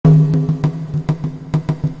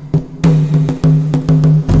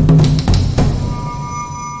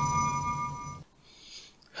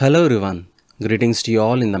Hello everyone. Greetings to you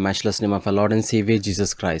all in the matchless name of our Lord and Savior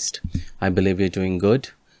Jesus Christ. I believe you're doing good.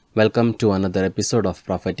 Welcome to another episode of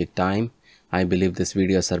Prophetic Time. I believe these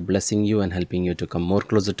videos are blessing you and helping you to come more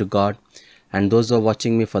closer to God. And those who are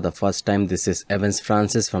watching me for the first time, this is Evans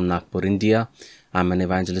Francis from Nagpur, India. I'm an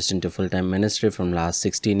evangelist into full-time ministry from last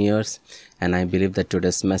 16 years. And I believe that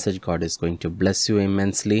today's message, God is going to bless you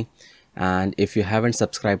immensely. And if you haven't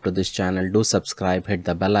subscribed to this channel, do subscribe, hit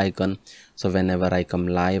the bell icon, so whenever I come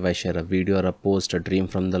live, I share a video or a post, a dream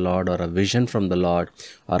from the Lord or a vision from the Lord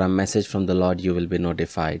or a message from the Lord, you will be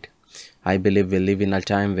notified. I believe we live in a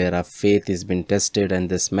time where our faith is being tested, and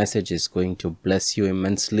this message is going to bless you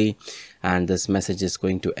immensely, and this message is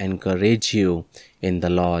going to encourage you in the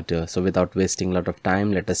Lord. So without wasting a lot of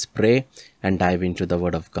time, let us pray and dive into the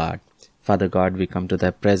Word of God. Father God, we come to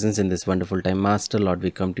thy presence in this wonderful time, Master. Lord,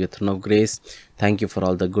 we come to your throne of grace. Thank you for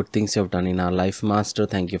all the good things you have done in our life, Master.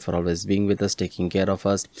 Thank you for always being with us, taking care of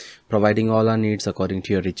us, providing all our needs according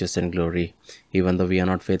to your riches and glory. Even though we are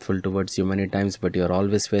not faithful towards you many times, but you are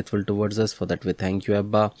always faithful towards us. For that we thank you,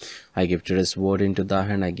 Abba. I give today's word into thy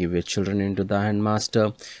hand. I give your children into thy hand,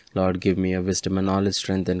 Master. Lord, give me a wisdom and knowledge,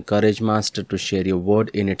 strength and courage, Master, to share your word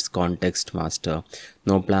in its context, Master.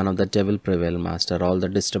 No plan of the devil prevail, Master. All the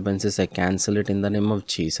disturbances, I cancel it in the name of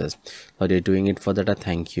Jesus. Lord, you're doing it, for that I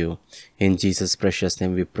thank you. In Jesus' precious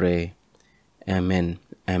name we pray. Amen.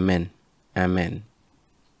 Amen. Amen.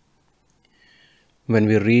 When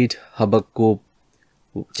we read Habakkuk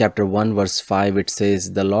chapter 1 verse 5, it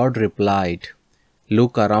says, "The Lord replied,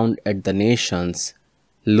 look around at the nations,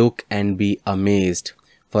 look and be amazed,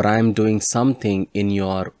 for I am doing something in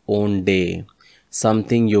your own day,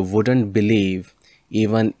 something you wouldn't believe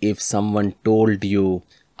even if someone told you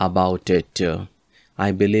about it."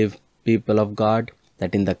 I believe, people of God,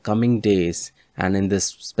 that in the coming days and in this,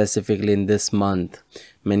 specifically in this month,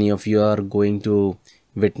 many of you are going to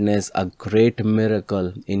witness a great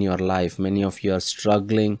miracle in your life. Many of you are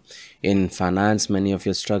struggling in finance, many of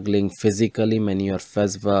you are struggling physically, many are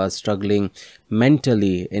struggling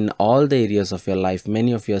mentally, in all the areas of your life.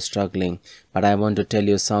 Many of you are struggling, but I want to tell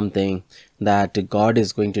you something, that God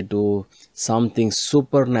is going to do something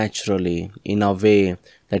supernaturally in a way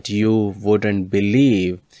that you wouldn't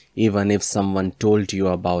believe even if someone told you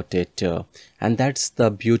about it. And that's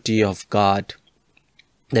the beauty of God,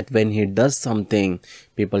 that when he does something,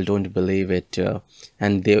 people don't believe it,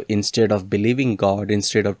 and they, instead of believing God,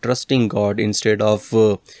 instead of trusting God, instead of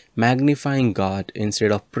magnifying God,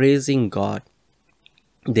 instead of praising God,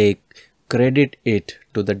 they credit it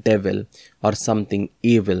to the devil or something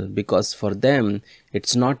evil, because for them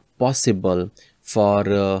it's not possible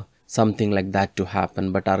for something like that to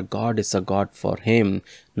happen. But our God is a God, for him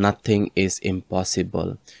nothing is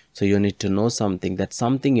impossible. So you need to know something, that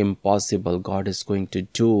something impossible God is going to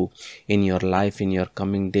do in your life in your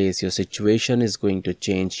coming days. Your situation is going to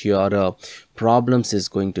change, your problems is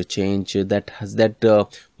going to change,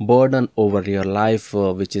 that burden over your life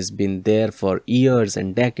which has been there for years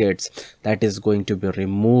and decades, that is going to be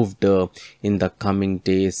removed in the coming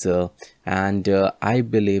days. And I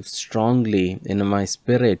believe strongly in my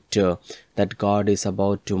spirit that God is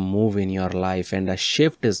about to move in your life, and a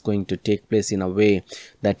shift is going to take place in a way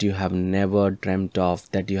that you have never dreamt of,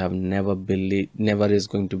 that you have never believed,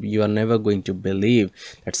 you are never going to believe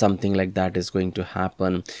that something like that is going to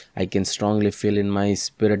happen. I can strongly feel in my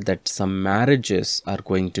spirit that some marriages are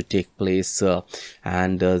going to take place,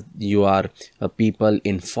 and you are people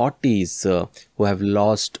in 40s who have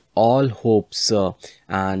lost all hopes,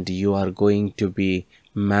 and you are going to be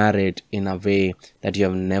married in a way that you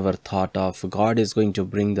have never thought of. God is going to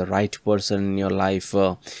bring the right person in your life,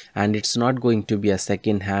 and it's not going to be a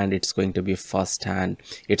second hand, it's going to be first hand.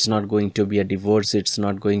 It's not going to be a divorce, it's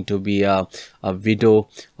not going to be a widow,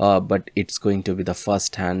 but it's going to be the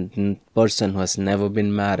first hand person who has never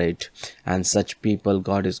been married. And such people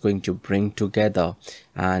God is going to bring together,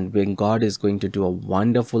 and when God is going to do a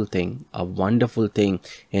wonderful thing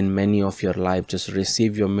in many of your life. Just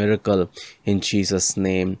receive your miracle in Jesus'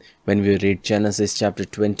 name. When we read Genesis chapter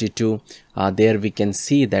 22, there we can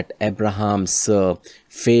see that Abraham's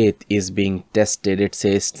faith is being tested. It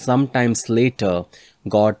says, sometimes later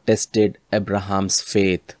God tested Abraham's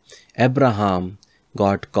faith. Abraham,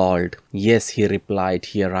 God called. Yes, he replied,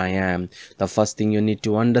 here I am. The first thing you need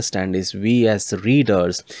to understand is, we as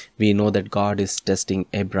readers, we know that God is testing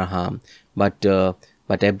Abraham. But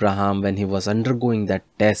Abraham, when he was undergoing that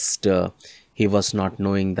test, he was not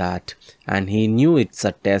knowing that, and he knew it's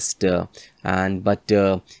a test, but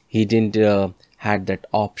he didn't had that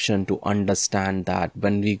option to understand that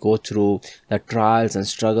when we go through the trials and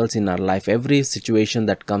struggles in our life, every situation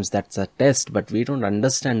that comes, that's a test, but we don't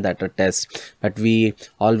understand that a test. But we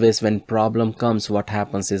always, when problem comes, what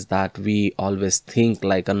happens is that we always think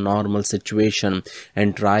like a normal situation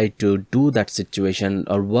and try to do that situation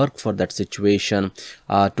or work for that situation,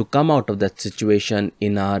 to come out of that situation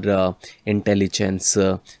in our intelligence.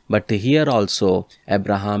 But here also,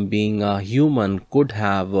 Abraham, being a human, could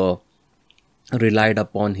have relied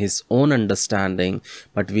upon his own understanding,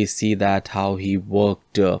 but we see that how he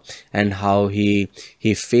worked, and how he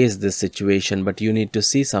faced this situation. But you need to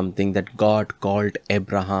see something, that God called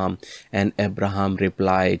Abraham, and Abraham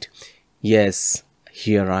replied, yes,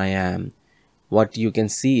 here I am. What you can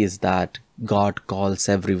see is that God calls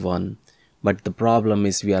everyone, but the problem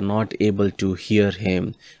is we are not able to hear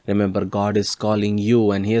him. Remember, God is calling you,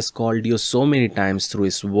 and he has called you so many times through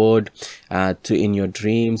his word, in your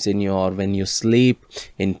dreams, when you sleep,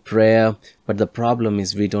 in prayer. But the problem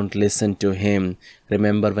is we don't listen to him.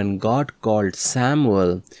 Remember, when God called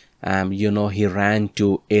Samuel, he ran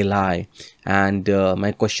to Eli. And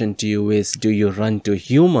my question to you is, do you run to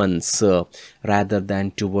humans rather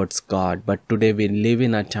than towards God? But today we live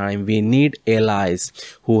in a time we need Elis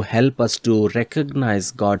who help us to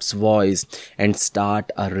recognize God's voice and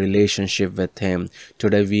start a relationship with him.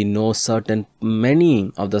 Today we know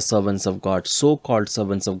many of the servants of God, so-called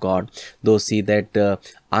servants of God, those see that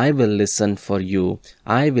I will listen for you,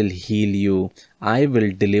 I will heal you, I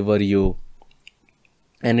will deliver you.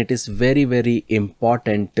 And it is very, very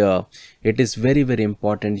important. That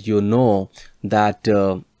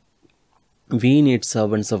we need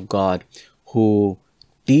servants of God who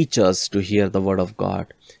teach us to hear the word of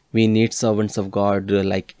God. We need servants of God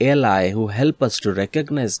like Eli, who help us to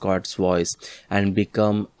recognize God's voice and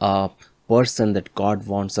become a person that God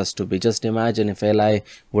wants us to be. Just imagine if Eli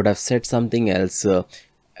would have said something else,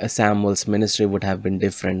 Samuel's ministry would have been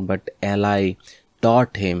different. But Eli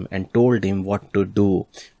taught him and told him what to do.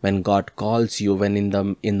 When God calls you, when in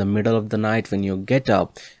the middle of the night, when you get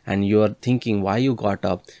up and you are thinking why you got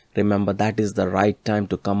up, remember that is the right time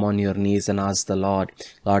to come on your knees and ask the Lord,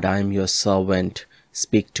 Lord, I am your servant,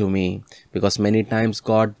 speak to me. Because many times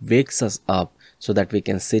God wakes us up so that we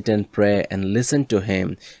can sit and pray and listen to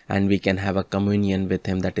him, and we can have a communion with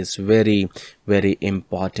him. That is very, very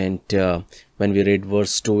important. When we read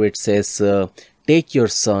verse 2, it says, take your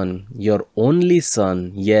son, your only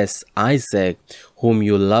son, yes, Isaac, whom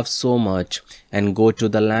you love so much, and go to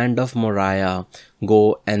the land of Moriah.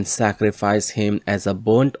 Go and sacrifice him as a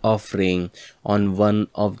burnt offering on one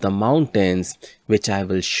of the mountains, which I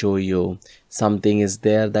will show you. Something is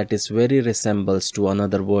there that is very resembles to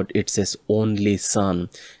another word. It says only son.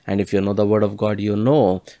 And if you know the word of God, you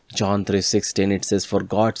know John 3:16, it says, for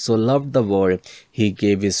God so loved the world, he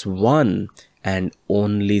gave his one and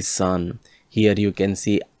only son. Here you can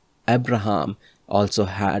see Abraham also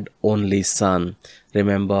had only son.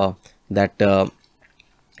 Remember that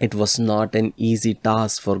it was not an easy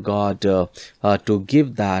task for God to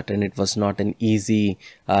give that, and it was not an easy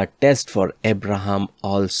test for Abraham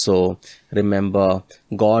also. Remember,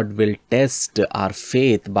 God will test our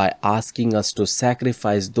faith by asking us to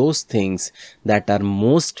sacrifice those things that are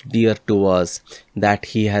most dear to us, that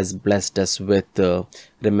he has blessed us with.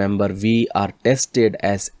 Remember, we are tested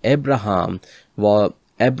as Abraham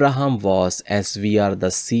was, as we are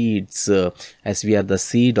the seeds, as we are the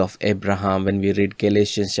seed of Abraham. When we read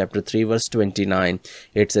Galatians chapter 3 verse 29,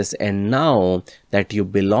 it says, and now that you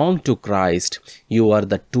belong to Christ, you are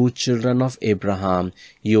the two children of Abraham,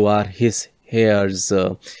 you are his heirs,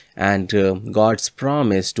 and God's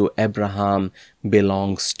promise to Abraham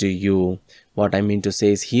belongs to you. What I mean to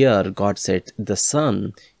say is, here God said, the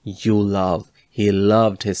son you love, he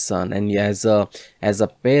loved his son. And as a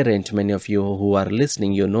parent, many of you who are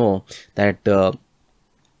listening, you know that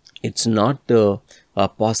it's not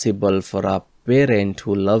possible for a parent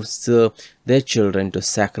who loves their children to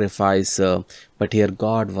sacrifice, but here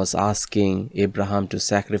God was asking Abraham to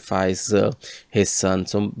sacrifice his son.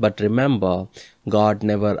 But remember, God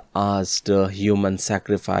never asked human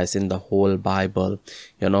sacrifice in the whole Bible.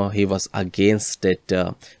 He was against it,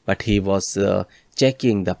 but he was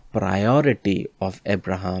checking the priority of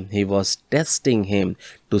Abraham. He was testing him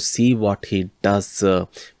to see what he does.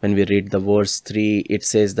 When we read the verse 3, it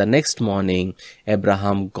says, the next morning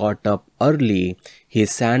Abraham got up early. He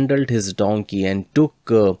sandaled his donkey and took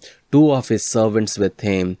two of his servants with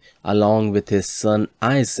him, along with his son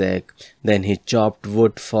Isaac. Then he chopped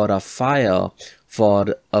wood for a fire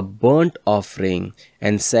for a burnt offering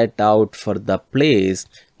and set out for the place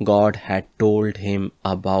God had told him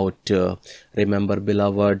about. Remember,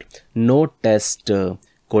 beloved, no test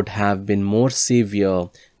could have been more severe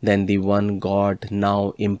than the one God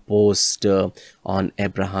now imposed on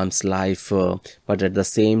Abraham's life. But at the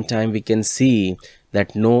same time, we can see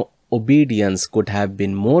that no obedience could have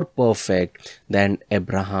been more perfect than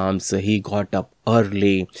Abraham's. He got up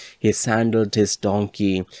early, he sandaled his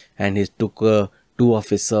donkey, and he took two of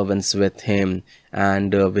his servants with him,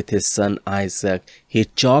 and with his son Isaac. He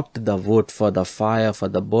chopped the wood for the fire for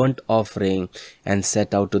the burnt offering and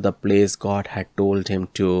set out to the place God had told him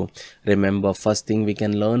to. Remember, first thing we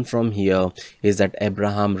can learn from here is that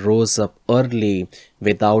Abraham rose up early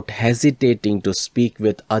without hesitating to speak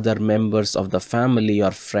with other members of the family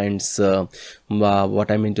or friends.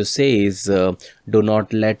 What I mean to say is, do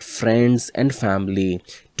not let friends and family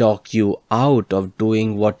talk you out of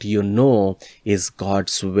doing what you know is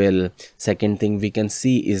God's will. Second thing we can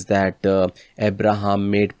see is that Abraham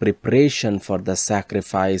made preparation for the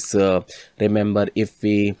sacrifice. Remember, if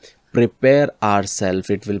we prepare ourselves,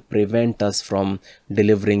 it will prevent us from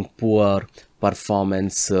delivering poor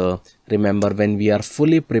performance. Remember, when we are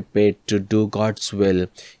fully prepared to do God's will,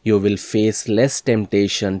 you will face less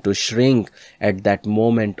temptation to shrink at that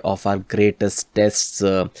moment of our greatest tests.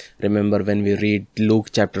 Remember, when we read Luke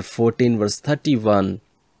chapter 14 verse 31,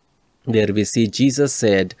 there we see Jesus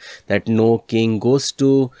said that no king goes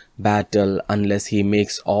to battle unless he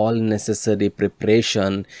makes all necessary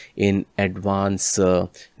preparation in advance.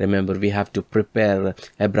 Remember, we have to prepare.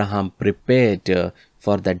 Abraham prepared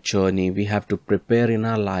for that journey. We have to prepare in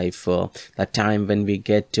our life. The time when we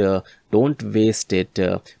get, don't waste it,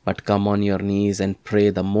 but come on your knees and pray.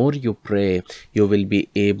 The more you pray, you will be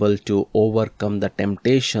able to overcome the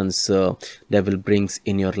temptations devil brings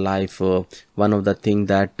in your life. One of the thing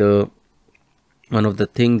that the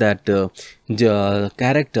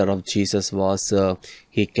character of Jesus was,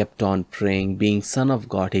 he kept on praying. Being Son of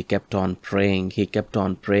God, he kept on praying. He kept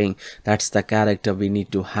on praying. That's the character we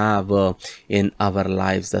need to have in our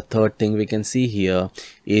lives. The third thing we can see here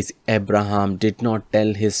is Abraham did not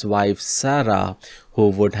tell his wife Sarah, who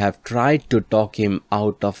would have tried to talk him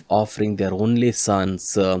out of offering their only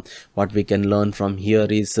sons. What we can learn from here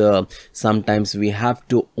is sometimes we have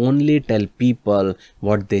to only tell people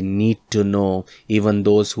what they need to know, even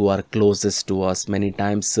those who are closest to us. Many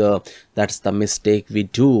times that's the mistake we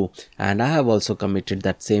do, and I have also committed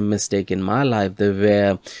that same mistake in my life,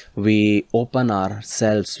 where we open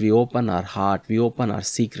ourselves, we open our heart, we open our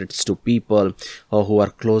secrets to people who are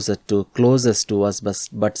closest to us,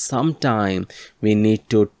 but sometime we need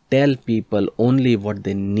to tell people only what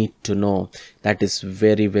they need to know. That is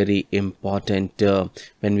very, very important.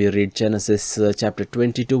 When we read Genesis chapter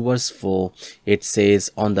 22 verse 4, it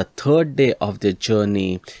says, on the third day of the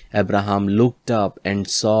journey, Abraham looked up and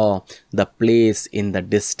saw the place in the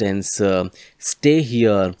distance. Stay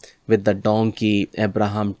here with the donkey.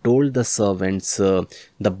 Abraham told the servants, the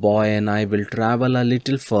boy and I will travel a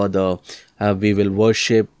little further. We will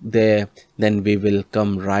worship there, then we will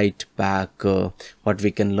come right back. What we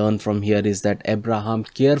can learn from here is that Abraham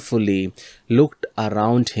carefully looked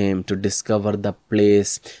around him to discover the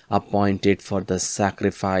place appointed for the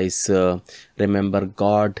sacrifice. Remember,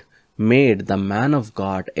 God made the man of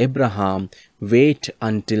God, Abraham, wait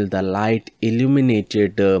until the light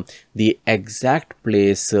illuminated the exact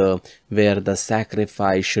place where the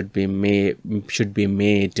sacrifice should be made.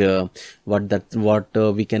 What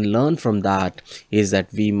we can learn from that is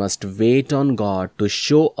that we must wait on God to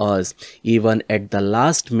show us, even at the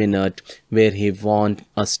last minute, where He wants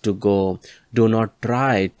us to go. Do not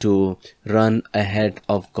try to run ahead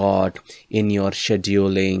of God in your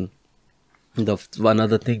scheduling. One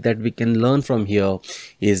other thing that we can learn from here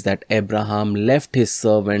is that Abraham left his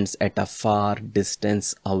servants at a far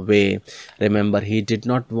distance away. Remember, he did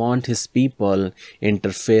not want his people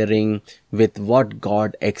interfering with what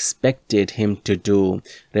God expected him to do.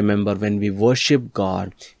 Remember, when we worship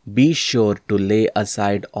God, be sure to lay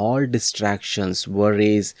aside all distractions,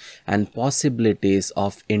 worries, and possibilities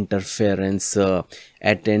of interference.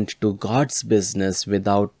 Attend to God's business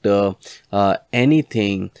without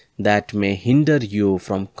anything that may hinder you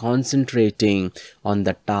from concentrating on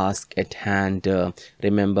the task at hand.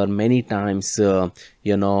 Remember, many times,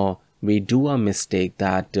 we do a mistake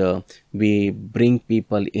that we bring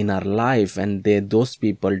people in our life, and those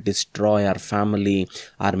people destroy our family,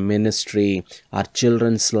 our ministry, our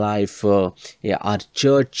children's life, our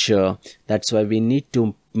church. That's why we need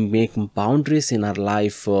to make boundaries in our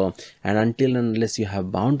life, and until and unless you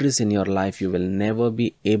have boundaries in your life, you will never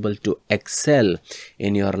be able to excel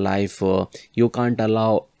in your life. You can't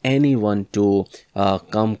allow anyone to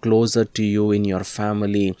come closer to you in your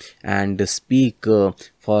family and speak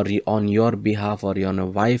on your behalf or on your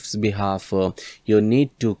wife's behalf. You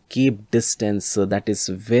need to keep distance. That is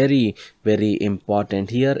very, very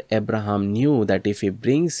important. Here Abraham knew that if he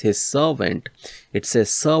brings his servant, it says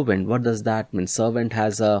servant. What does that mean? Servant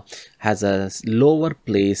has a lower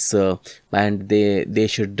place, and they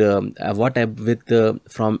should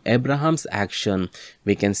from Abraham's action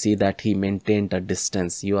we can see that he maintained a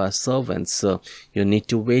distance. You are servants, you need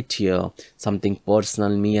to wait here. Something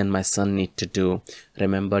personal me and my son need to do.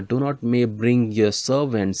 Remember, do not bring your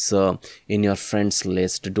servants in your friends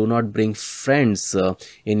list. Do not bring friends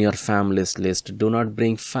in your family's list. Do not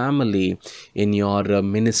bring family in your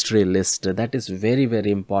ministry list. That is very, very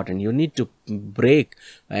important. You need to break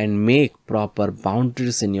and make proper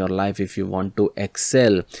boundaries in your life if you want to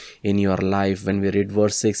excel in your life. When we read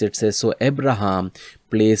verse 6, it says, so Abraham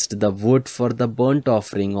placed the wood for the burnt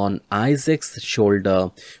offering on Isaac's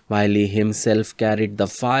shoulder, while he himself carried the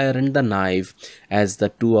fire and the knife, as the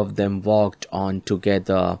two of them walked on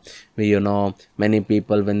together. Many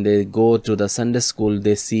people, when they go to the Sunday school,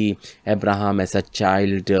 they see Abraham as a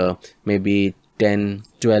child, maybe 10,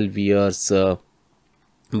 12 years.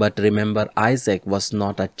 But remember, Isaac was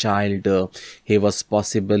not a child. He was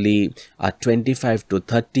possibly 25 to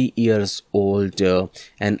 30 years old,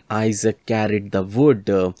 and Isaac carried the wood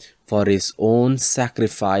for his own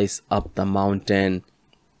sacrifice up the mountain.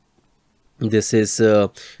 This is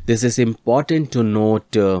important to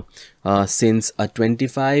note, since a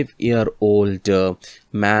 25-year-old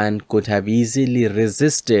man could have easily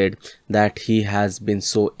resisted that he has been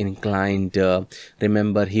so inclined.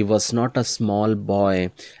 Remember, he was not a small boy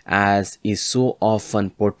as is so often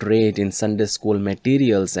portrayed in Sunday school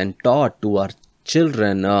materials and taught to our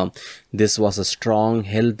children. This was a strong,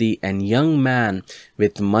 healthy and young man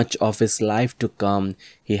with much of his life to come.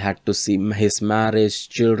 He had to see his marriage,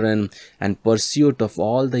 children and pursuit of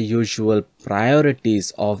all the usual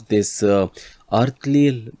priorities of this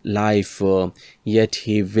earthly life, yet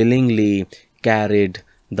he willingly carried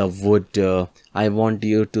the wood. I want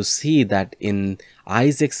you to see that in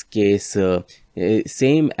Isaac's case,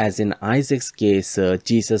 same as in Isaac's case,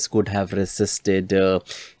 Jesus could have resisted.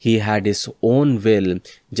 He had his own will,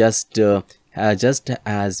 just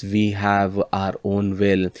as we have our own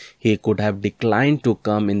will. He could have declined to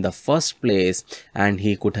come in the first place, and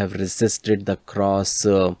he could have resisted the cross.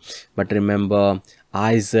 But remember,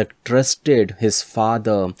 Isaac trusted his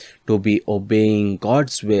father to be obeying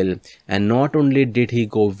God's will, and not only did he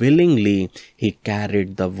go willingly, he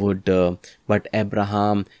carried the wood. But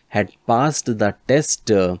Abraham had passed the test,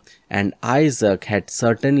 and Isaac had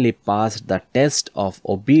certainly passed the test of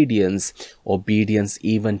obedience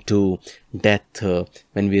even to death.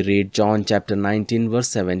 When we read John chapter 19 verse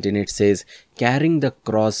 17, it says, carrying the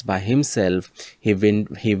cross by himself, he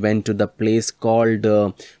went to the place called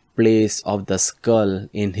place of the skull,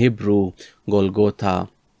 in Hebrew Golgotha.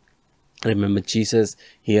 Remember, Jesus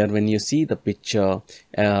here, when you see the picture,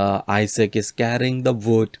 Isaac is carrying the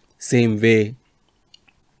wood. Same way,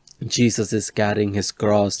 Jesus is carrying his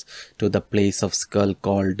cross to the place of skull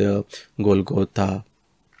called Golgotha.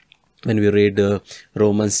 When we read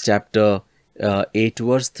Romans chapter 8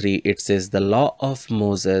 verse 3, it says, the law of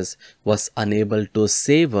Moses was unable to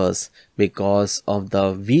save us because of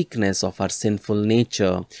the weakness of our sinful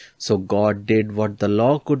nature. So God did what the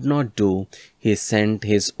law could not do. He sent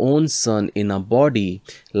his own son in a body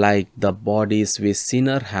like the bodies we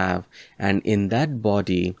sinners have, and in that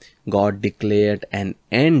body God declared an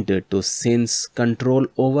end to sin's control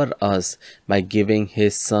over us by giving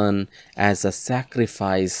his son as a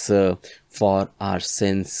sacrifice for our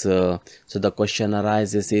sins. So the question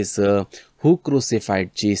arises is, who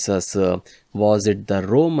crucified Jesus? Was it the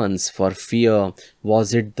Romans for fear?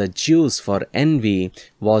 Was it the Jews for envy?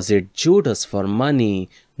 Was it Judas for money?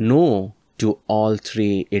 No, to all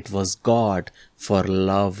three it was God for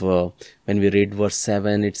love. When we read verse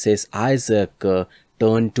 7, it says, Isaac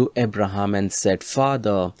turned to Abraham and said,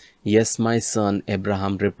 Father. Yes, my son,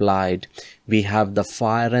 Abraham replied. We have the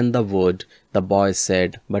fire and the wood. The boy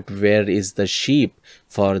said, but where is the sheep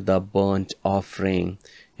for the burnt offering?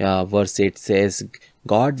 Verse 8 says,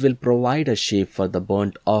 God will provide a sheep for the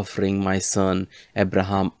burnt offering, my son.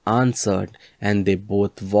 Abraham answered, and they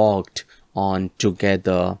both walked on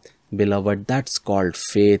together. Beloved, that's called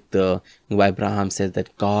faith. Abraham says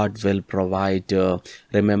that God will provide.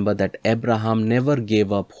 Remember that Abraham never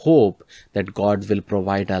gave up hope that God will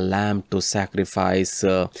provide a lamb to sacrifice.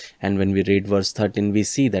 And when we read verse 13, we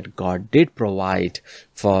see that God did provide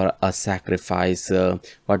for a sacrifice.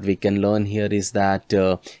 What we can learn here is that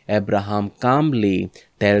Abraham calmly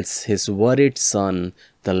tells his worried son,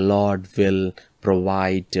 the Lord will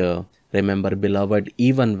provide. Remember, beloved,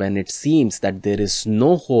 even when it seems that there is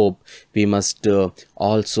no hope, we must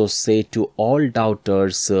also say to all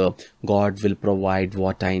doubters, God will provide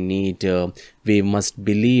what I need. We must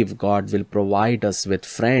believe God will provide us with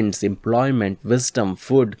friends, employment, wisdom,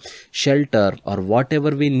 food, shelter, or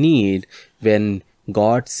whatever we need when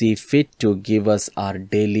God see fit to give us our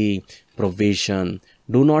daily provision.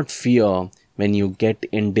 Do not fear when you get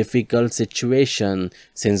in difficult situation,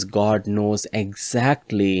 since God knows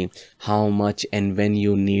exactly how much and when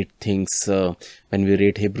you need things. When we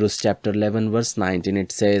read Hebrews chapter 11 verse 19,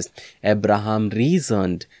 it says, Abraham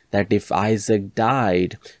reasoned that if Isaac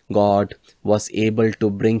died, God was able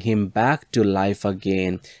to bring him back to life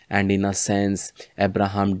again. And in a sense,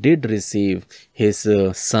 Abraham did receive his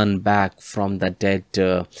son back from the dead.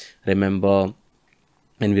 Remember,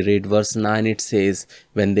 when we read verse 9, it says,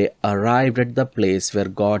 when they arrived at the place where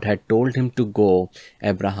God had told him to go,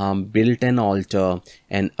 Abraham built an altar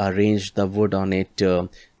and arranged the wood on it.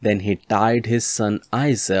 Then he tied his son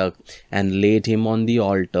Isaac and laid him on the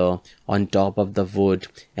altar on top of the wood.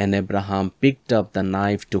 And Abraham picked up the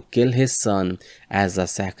knife to kill his son as a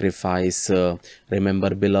sacrifice.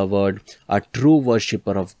 Remember, beloved, a true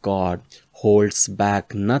worshipper of God holds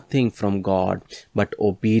back nothing from God, but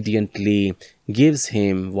obediently gives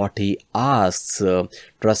him what he asks,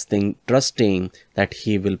 trusting that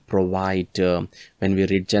he will provide. When we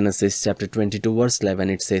read Genesis chapter 22 verse 11,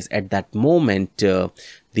 it says, At that moment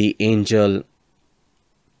the angel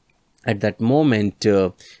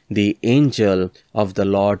of the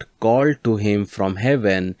Lord called to him from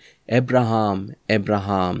heaven, Abraham,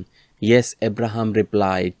 Abraham. Yes, Abraham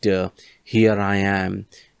replied, Here I am.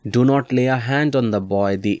 Do not lay a hand on the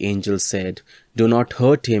boy, the angel said. Do not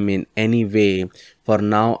hurt him in any way, for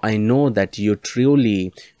now I know that you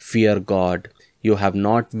truly fear God. You have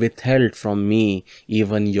not withheld from me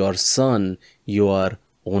even your son, your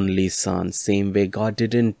only son. Same way God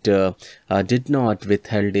did not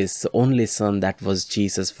withhold his only son, that was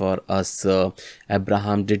Jesus, for us.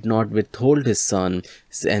 Abraham did not withhold his son.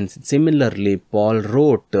 And similarly, Paul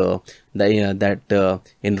wrote that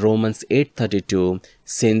in Romans 8:32,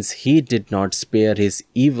 since he did not spare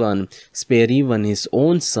even his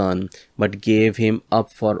own son, but gave him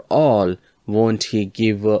up for all, won't he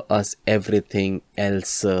give us everything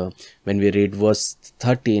else? When we read verse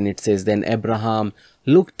 13, it says, Then Abraham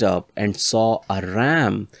looked up and saw a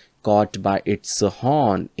ram caught by its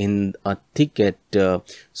horn in a thicket.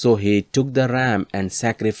 So he took the ram and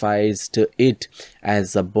sacrificed it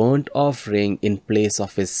as a burnt offering in place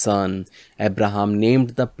of his son. Abraham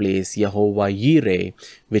named the place Yehovah Yireh,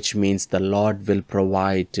 which means the Lord will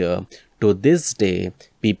provide. To this day,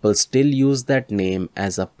 people still use that name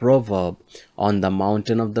as a proverb. On the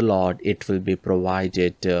mountain of the Lord, it will be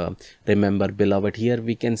provided. Remember, beloved, here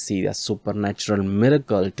we can see a supernatural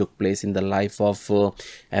miracle took place in the life of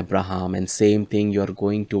Abraham, and same thing you are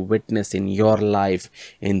going to witness in your life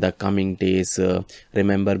in the coming days.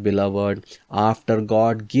 Remember, beloved, after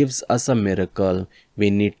God gives us a miracle,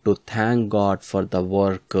 we need to thank God for the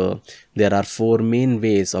work. There are four main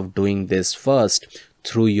ways of doing this. First,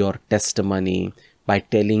 through your testimony, by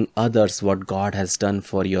telling others what God has done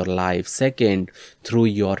for your life. Second, through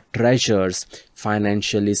your treasures,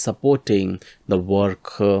 financially supporting the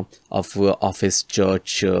work of His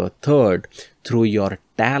church. Third, through your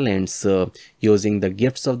talents, using the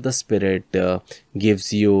gifts of the Spirit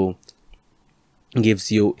gives you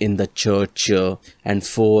in the church. And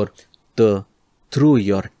fourth, through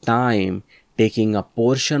your time, taking a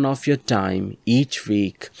portion of your time each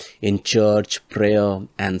week in church, prayer,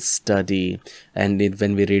 and study. And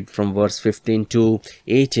when we read from verse 15 to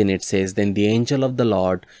 18, it says, Then the angel of the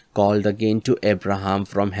Lord called again to Abraham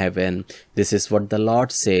from heaven. This is what the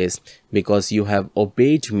Lord says, because you have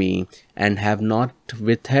obeyed me and have not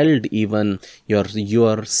withheld even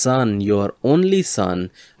your son, your only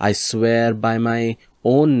son, I swear by my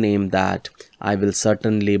own name that I will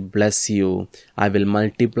certainly bless you. I will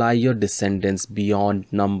multiply your descendants beyond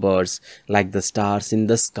numbers, like the stars in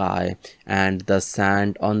the sky and the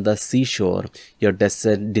sand on the seashore. Your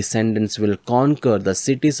descendants will conquer the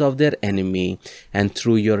cities of their enemy, and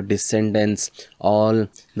through your descendants all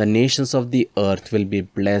the nations of the earth will be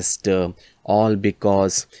blessed, all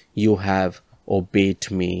because you have obeyed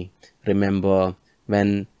me. Remember,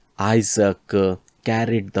 when Isaac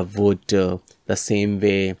carried the wood the same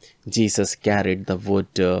way Jesus carried the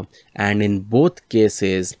wood. And in both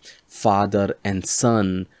cases, father and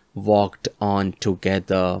son walked on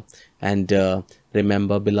together. And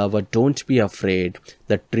remember, beloved, don't be afraid.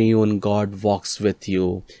 The triune God walks with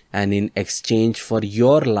you, and in exchange for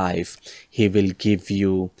your life, He will give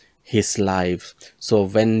you His life. So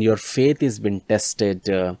when your faith is been tested,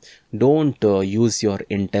 don't use your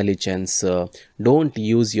intelligence, don't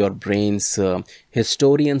use your brains.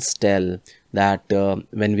 Historians tell that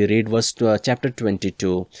when we read chapter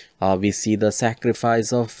 22, we see the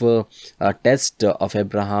sacrifice of a test of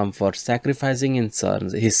Abraham for sacrificing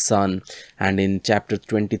his son, and in chapter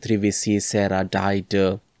 23 we see Sarah died.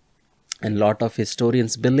 And lot of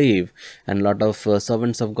historians believe, and lot of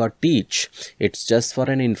servants of God teach, it's just for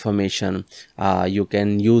an information. You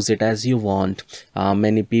can use it as you want.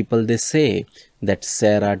 Many people, they say that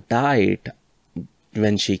Sarah died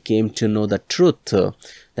when she came to know the truth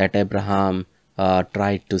that Abraham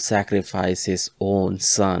tried to sacrifice his own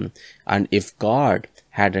son. And if God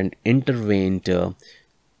hadn't intervened,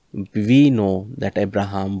 we know that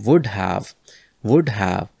Abraham would have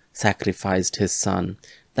sacrificed his son.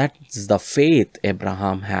 That's the faith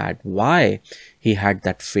Abraham had. Why he had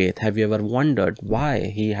that faith? Have you ever wondered why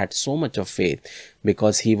he had so much of faith?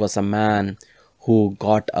 Because he was a man who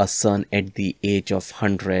got a son at the age of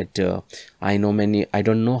 100. I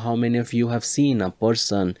don't know how many of you have seen a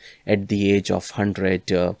person at the age of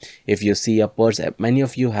 100. If you see a person, many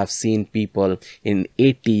of you have seen people in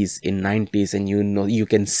 80s, in 90s, and you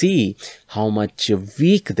can see how much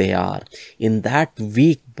weak they are. In that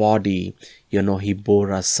weak body, he bore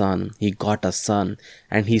a son, he got a son,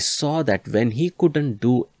 and he saw that when he couldn't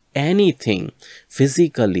do anything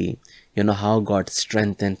physically, how God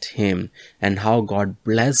strengthened him and how God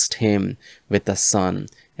blessed him with a son.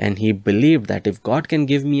 And he believed that if God can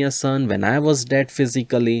give me a son when I was dead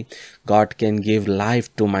physically, God can give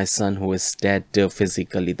life to my son who is dead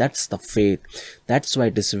physically. That's the faith. That's why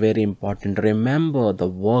it is very important. Remember the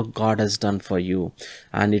work God has done for you,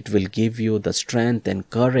 and it will give you the strength and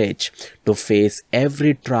courage to face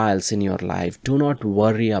every trials in your life. Do not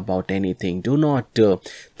worry about anything. Do not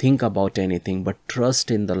think about anything, but trust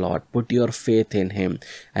in the Lord. Put your faith in Him,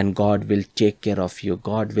 and God will take care of you.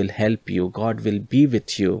 God will help you. God will be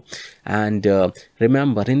with you. And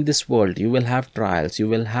remember, in this world you will have trials, you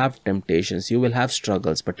will have temptations, you will have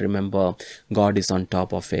struggles, but remember, God is on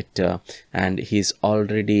top of it, and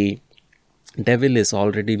devil is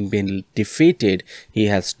already been defeated. He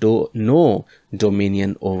has no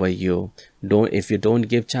dominion over you. If you don't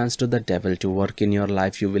give chance to the devil to work in your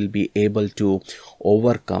life, you will be able to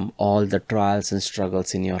overcome all the trials and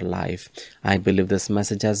struggles in your life. I believe this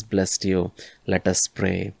message has blessed you. Let us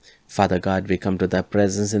pray. Father God, we come to thy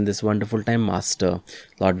presence in this wonderful time, Master.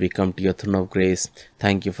 Lord, we come to your throne of grace.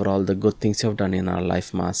 Thank you for all the good things you have done in our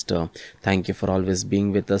life, Master. Thank you for always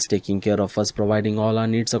being with us, taking care of us, providing all our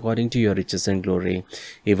needs according to your riches and glory.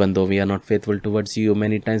 Even though we are not faithful towards you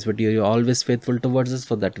many times, but you are always faithful towards us.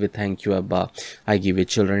 For that we thank you, Abba. I give your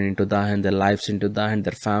children into thy hand, their lives into thy hand,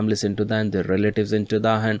 their families into thy hand, their relatives into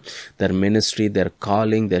thy hand, their ministry, their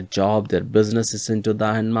calling, their job, their businesses into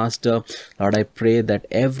thy hand, Master. Lord, I pray that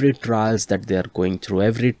every trials that they are going through,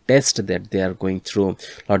 every test that they are going through,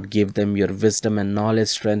 Lord, give them your wisdom and knowledge,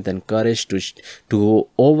 strength and courage to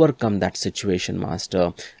overcome that situation,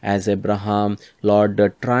 Master. As Abraham, Lord,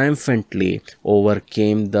 triumphantly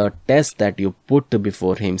overcame the test that you put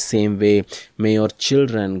before him, same way may your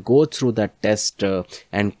children go through that test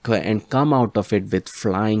and come out of it with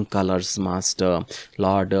flying colors, Master.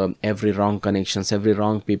 Lord, every wrong connections, every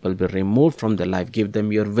wrong people be removed from their life. Give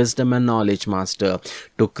them your wisdom and knowledge, Master,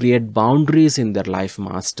 to create boundaries in their life,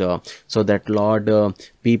 Master, so that, Lord,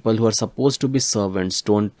 people who are supposed to be servants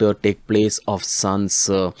don't take place of sons.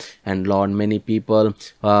 And Lord, many people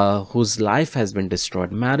whose life has been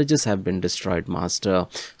destroyed, marriages have been destroyed, Master.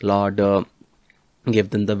 Lord,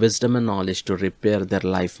 give them the wisdom and knowledge to repair their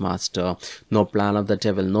life, Master. No plan of the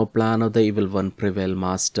devil, no plan of the evil one prevail,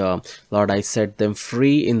 Master. Lord, I set them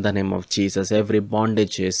free in the name of Jesus. Every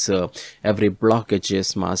bondage is, every blockage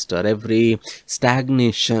is, Master. Every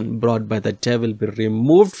stagnation brought by the devil be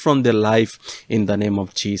removed from their life in the name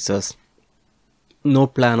of Jesus. No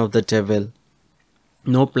plan of the devil,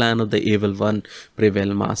 no plan of the evil one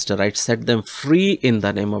prevail, Master. I set them free in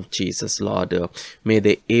the name of Jesus, Lord. May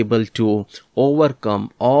they able to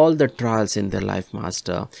overcome all the trials in their life,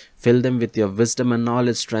 Master. Fill them with your wisdom and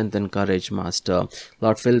knowledge, strength and courage, Master.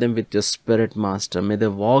 Lord, fill them with your spirit, Master. May they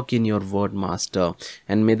walk in your word, Master,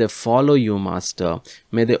 and may they follow you, Master.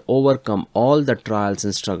 May they overcome all the trials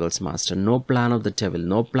and struggles, Master. No plan of the devil,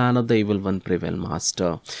 no plan of the evil one prevail,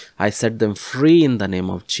 Master. I set them free in the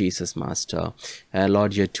name of Jesus, Master.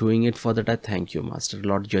 Lord, you're doing it for that. I thank you, Master.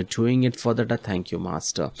 Lord, you're doing it for that. I thank you,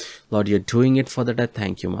 Master. Lord, you're doing it for that. I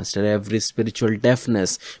thank you, Master. Every spiritual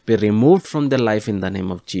deafness be removed from their life in the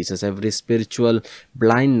name of Jesus. Every spiritual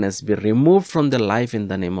blindness be removed from their life in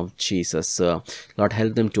the name of Jesus. Lord,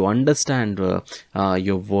 help them to understand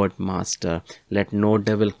your word, Master. Let no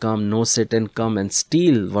devil come, no Satan come and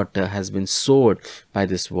steal what has been sowed by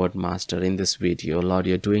this word, Master, in this video. Lord,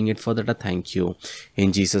 you're doing it for that. I thank you.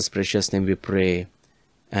 In Jesus' precious name we pray.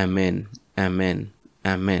 Amen. Amen.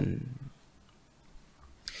 Amen.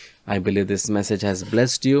 I believe this message has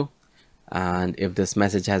blessed you. And if this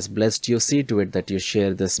message has blessed you, see to it that you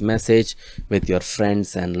share this message with your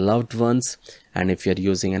friends and loved ones. And if you're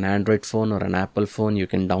using an Android phone or an Apple phone, you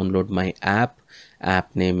can download my app.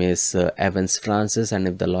 App name is Evans Francis, and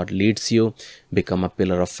if the Lord leads you, become a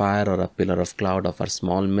pillar of fire or a pillar of cloud of our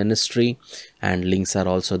small ministry, and links are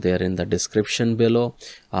also there in the description below.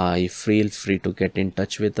 You feel free to get in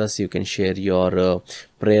touch with us. You can share your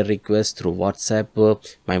prayer request through WhatsApp.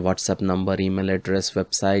 My WhatsApp number, email address,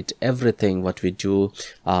 website, everything what we do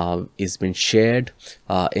is been shared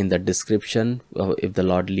in the description. If the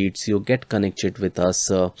Lord leads you, get connected with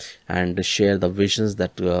us and share the visions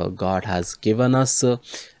that God has given us.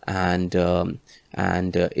 And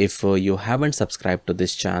if you haven't subscribed to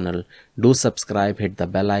this channel, do subscribe, hit the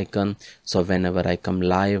bell icon, so whenever I come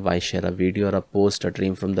live, I share a video or a post, a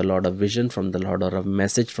dream from the Lord, a vision from the Lord, or a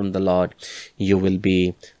message from the Lord, you will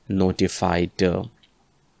be notified.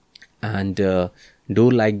 And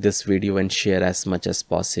do like this video and share as much as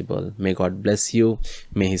possible. May God bless you.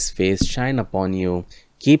 May his face shine upon you.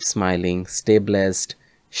 Keep smiling. Stay blessed.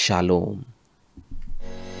 Shalom.